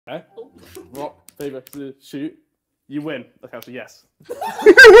Okay. Rock, paper, scissors, shoot. You win. Okay, so yes.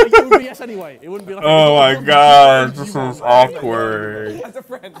 It would be yes anyway. It wouldn't be like. Oh my god, this is awkward. As a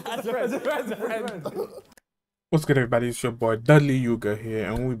friend. As a friend. What's good, everybody? It's your boy Dudley Yuga here,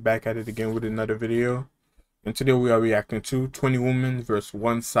 and we're back at it again with another video. And today we are reacting to 20 women versus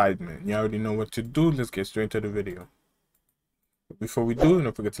 1 Sidemen. You already know what to do. Let's get straight into the video. But before we do,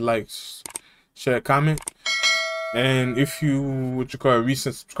 don't forget to like, share, comment. And if you what you call a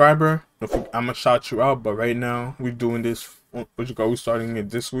recent subscriber, I'm gonna shout you out. But right now we're doing this we're starting it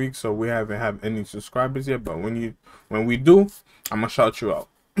this week, so we haven't have any subscribers yet. But when we do, I'm gonna shout you out.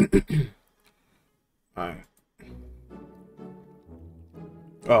 Alright.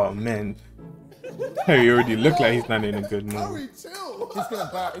 Oh man, Harry already look like he's not in a good mood. Harry, chill. He's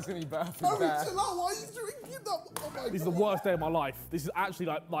gonna be bad. Harry, chill out. Why are you drinking that? Oh my God. This is the worst day of my life. This is actually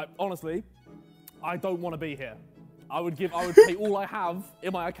like honestly, I don't want to be here. I would pay all I have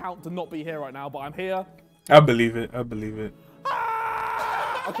in my account to not be here right now, but I'm here. I believe it. I believe it.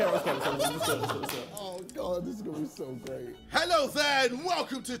 Okay, let's go. Oh God, this is gonna be so great. Hello there, and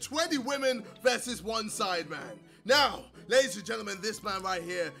welcome to 20 Women versus 1 Sideman. Now, ladies and gentlemen, this man right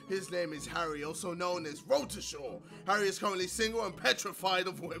here, his name is Harry, also known as Road to Shore. Harry is currently single and petrified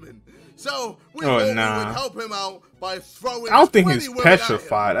of women. So, we thought we would help him out by throwing I don't think 20 he's women at him.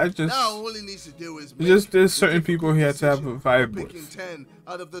 petrified. Now, all he needs to do is there's certain people he has to have a vibe with. Picking 10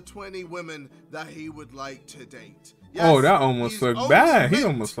 out of the 20 women that he would like to date. Yes, Oh, that almost looked bad. He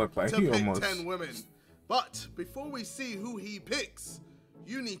almost looked like he almost 10 women. But before we see who he picks,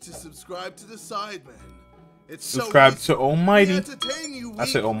 you need to subscribe to the Sidemen. It's subscribe so to Almighty. I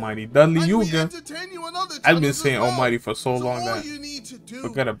said Almighty Dudley Yuga. I've been saying Almighty for so long that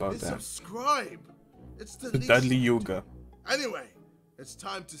forget about that. Subscribe. It's the Dudley Yuga. Anyway, it's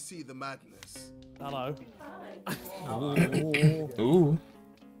time to see the madness. Hello. Ooh.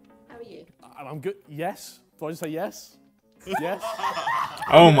 How are you? I'm good. Yes. Do I just say yes? Yes.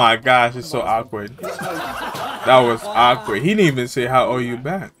 Oh my gosh, it's so awkward. That was awkward. He didn't even say how are you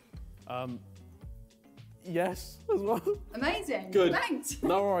back. Yes as well. Amazing. Good. Thanks.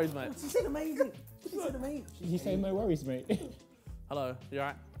 No worries, mate. She said amazing. She said amazing. You say no worries, mate. Hello. You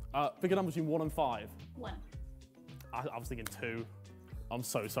alright? Pick a number between 1 and 5. 1. I was thinking 2. I'm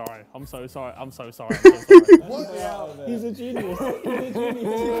so sorry. I'm so sorry. What? He's a genius. He's a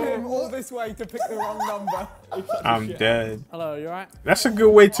genius. She came all this way to pick the wrong number. I'm dead. Hello. You alright? That's a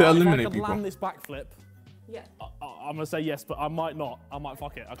good way to eliminate if I could people. land this backflip, Yeah. I'm gonna say yes, but I might not. I might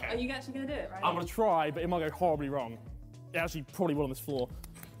fuck it. Okay. Are you actually going to do it, right? I'm gonna try, but it might go horribly wrong. It actually probably will on this floor.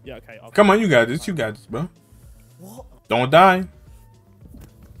 Yeah, okay. Come on, you got this. You got this, bro. What? Don't die.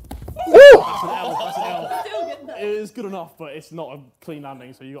 That's an L. That's an L. Still good though. It is good enough, but it's not a clean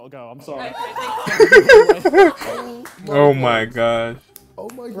landing, so you gotta go. I'm sorry. Okay, thanks. Oh my gosh. Oh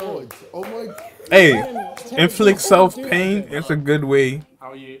my God. Oh my. Hey, inflict self-pain. It's a good way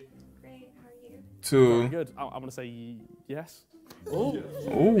How are you? Great, how are you? Very to. good. I'm gonna say yes. Ooh.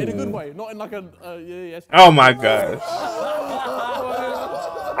 In a good way, not in like a yes. Oh my gosh.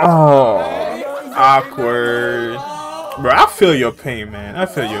 Oh, awkward. Bro, I feel your pain, man. I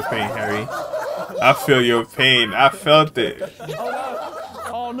feel your pain, Harry. I feel your pain. I felt it.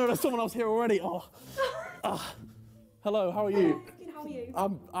 Oh no, there's someone else here already. Oh. Hello, how are you? Good, how are you?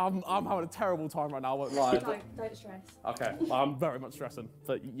 I'm having a terrible time right now. I won't lie. Don't stress. Okay, I'm very much stressing,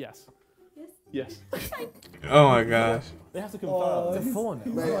 but yes. Yes? Yes. Oh my gosh. They have to confirm. It's a 4 now.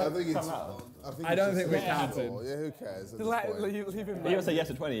 Mate, I think it's. I don't think we're counting. Yeah, who cares? At this Let point. leave him. If you want to say yes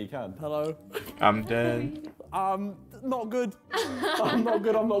to 20, you can. Hello. I'm dead. Not good. I'm not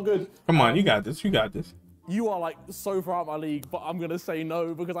good. I'm not good. Come on, you got this. You got this. You are like so far out my league, but I'm gonna say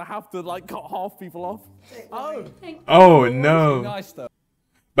no because I have to like cut half people off. Oh. Oh no. Nice though.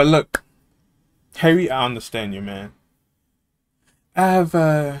 But look, Harry, I understand you, man. I have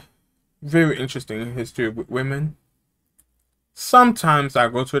a very interesting history with women. Sometimes I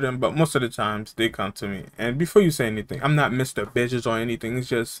go to them, but most of the times they come to me. And before you say anything, I'm not Mr. Bitches or anything. It's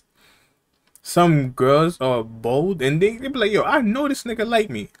just some girls are bold and they be like, yo, I know this nigga like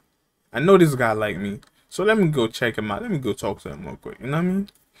me. I know this guy like me. So let me go check him out. Let me go talk to him real quick. You know what I mean?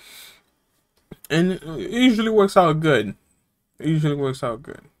 And it usually works out good. It usually works out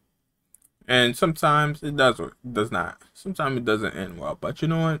good. And sometimes it does work. It does not. Sometimes it doesn't end well. But you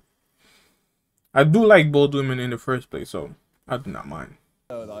know what? I do like bold women in the first place, so I do not mind.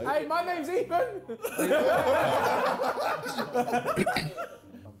 Hey, my name's Ethan.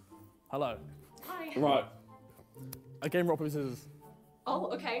 Hello. Hi. Right. A game rock paper scissors.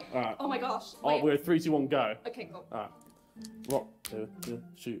 Oh, okay. Alright. Oh my gosh. Oh, Wait. we're 3, 2, 1, go. Okay, go. Alright. Rock, paper, scissors,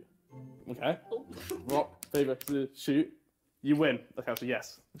 shoot. Okay. Oh. Rock, paper, scissors, shoot. You win. Okay, so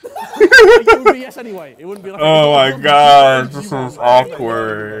yes. It would be yes anyway. It wouldn't be like. Oh my gosh, this is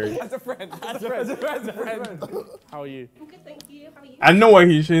awkward. As a friend. As a friend. How are you? I'm good, thank you. How are you? I know what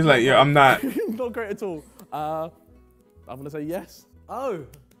she's like, yo, I'm not. Not great at all. I'm gonna say yes. Oh.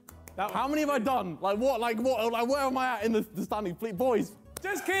 How many have I done? Like what? Like what? Like where am I at in the standings? Please, boys.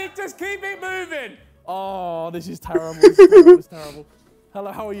 Just keep it moving. Oh, this is terrible. This is terrible. It's terrible.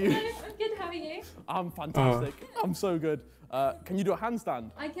 Hello, how are you? I'm good, how are you? I'm fantastic. I'm so good. Can you do a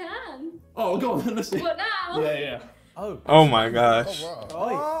handstand? I can. Oh, go on, let's see. What now? Yeah. Oh my gosh.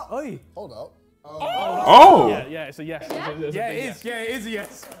 Wow. Oi. Hold up. Oh, Yeah, it's a yes. Yeah? Yeah, it is. Yeah, it is a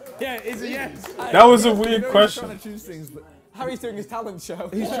yes. Yeah, it is a yes. that was a weird He's trying question. to choose things, but Harry's doing his talent show.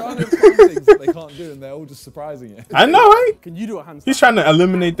 he's trying to find things that they can't do, and they're all just surprising you. I know, right? Can you do a handstand? He's trying to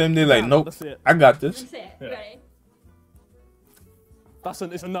eliminate them. They're like, Yeah, nope, that's it. I got this. That's it. Ready?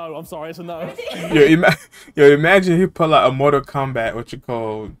 It's a no. I'm sorry, it's a no. Yo, imagine he pull out a Mortal Kombat, what you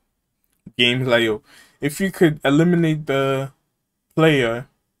call games like, yo, if you could eliminate the player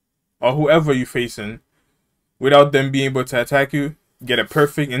or whoever you're facing without them being able to attack you, get it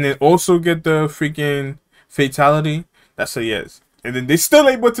perfect, and then also get the freaking fatality, that's a yes. And then they still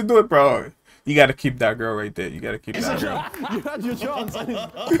able to do it, bro. You gotta keep that girl right there. You gotta keep that girl. You had your chance.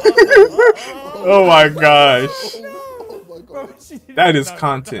 Oh my gosh. Oh my god. That is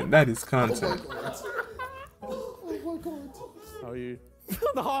content. That is content. Oh my god. How are you?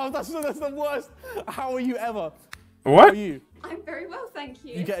 No, that's the worst. How are you ever? How What? are you? I'm very well, thank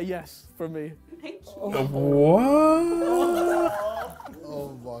you. You get a yes from me. Thank you. What?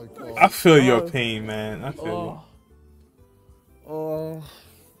 Oh my god. I feel your pain, man. I feel you. Oh.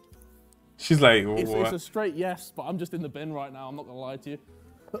 She's like, It's a what? straight yes, but I'm just in the bin right now. I'm not gonna lie to you.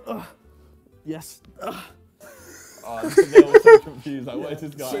 Yes. Oh, they're all so confused. Like, what is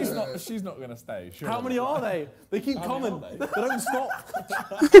this guy? She's not gonna stay. Sure. How many are they? They keep How coming. many They? are they? don't stop.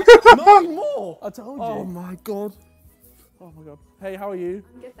 Not anymore. I told you. Oh my god. Oh my god. Hey, how are you?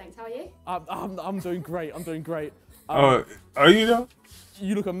 I'm good, thanks. How are you? I'm doing great. I'm doing great. Oh, are you though?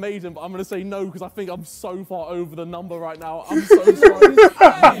 You look amazing, but I'm gonna say no because I think I'm so far over the number right now. I'm so sorry.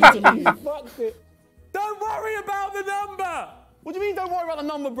 Don't worry about the number. What do you mean? Don't worry about the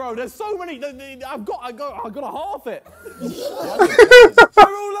number, bro? There's so many. I've got to half it.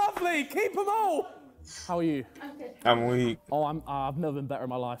 They're all lovely. Keep them all. How are you? I'm good. I'm weak. Oh, I've never been better in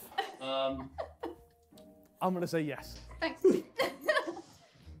my life. I'm gonna say yes. Thanks.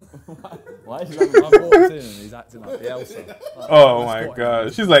 Why is he like, I walked in and he's acting like the Elsa. Oh my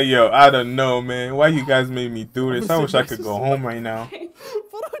god. She's like, yo, I don't know, man. Why you guys made me do this? I wish I could go home right now. But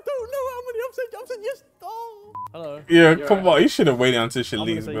I don't know how many I've said yes. Oh. Hello. Yeah, come on. You should have waited until she I'm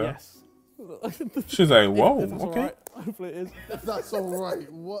gonna leaves, say bro. yes. She's like, whoa, If that's okay. alright. Hopefully it is. That's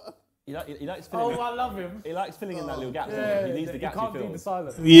alright. What? He likes filling. I love him. He likes filling in that little gap. Yeah, he needs the gap. You can't do the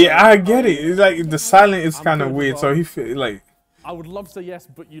silence. Yeah, I get it. It's like the silent is I'm kind of good as weird. well. So he feel like, I would love to say yes,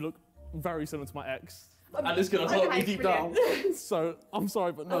 but you look very similar to my ex. And it's gonna hurt me deep down. Brilliant. So I'm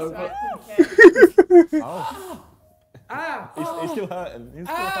sorry, but no. That's But right, okay. He's still hurting. He's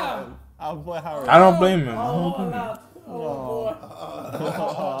still hurting. Our boy Harry. I don't blame him.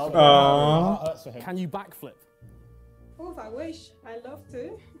 can you backflip? Oh, I wish. I love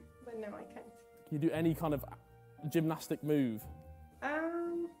to, but no, I can't. Can you do any kind of gymnastic move?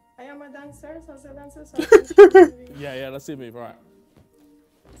 I am a dancer, salsa dancer, so I can Yeah, let's see a move, right.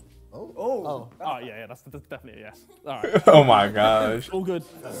 Oh. Oh, yeah, that's definitely a yes. All right, Oh my gosh. all good.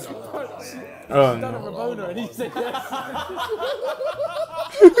 Oh no. Ramona and he said yes.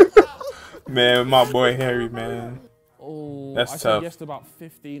 Man, my boy Harry, man. Oh, That's I tough. said yes to about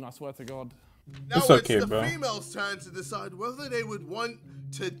 15, I swear to God. Now It's okay, the bro. female's turn to decide whether they would want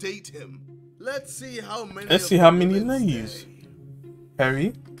to date him. Let's see how many. Let's of see the how many women ladies. stay.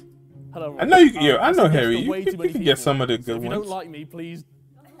 Harry? Hello. I know you. Rob. Yo, I know said yes Harry. to You way can, too many you can get people. some of the So good if you ones. don't like me, please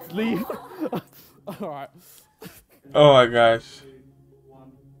leave. All right. Oh my gosh.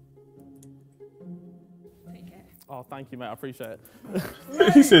 Take care. Oh, thank you, mate. I appreciate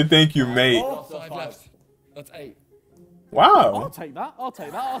it. He said, "Thank you, mate." Five left. That's 8. I'll Wow. take that. I'll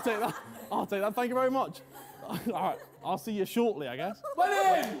take that. I'll take that. I'll take that. Thank you very much. All right. I'll see you shortly, I guess.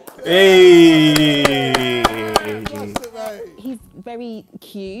 Hey. He's very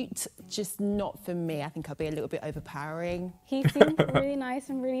cute, just not for me. I think I'll be a little bit overpowering. He seems really nice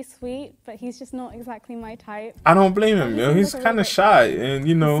and really sweet, but he's just not exactly my type. I don't blame him, yo. He's kind of shy, and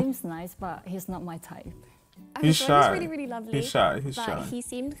you know, Seems nice, but he's not my type. he's so shy. He's really, really lovely. He's shy. He's but shy. he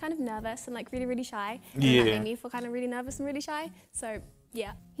seemed kind of nervous and like really, really shy. And Yeah. that made me feel kind of really nervous and really shy. So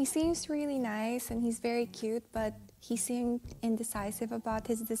yeah. He seems really nice and he's very cute, but he seemed indecisive about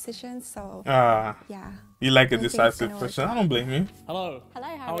his decisions. So Ah. yeah. You like a I think it's decisive gonna person. work I don't blame you. Hello. Hello,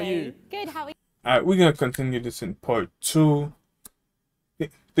 Harry. How are you? Good, how are you? Alright, we're gonna continue this in part 2.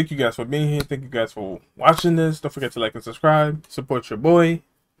 Thank you guys for being here. Thank you guys for watching this. Don't forget to like and subscribe. Support your boy.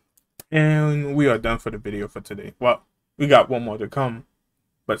 And we are done for the video for today. Well, we got one more to come,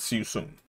 but see you soon.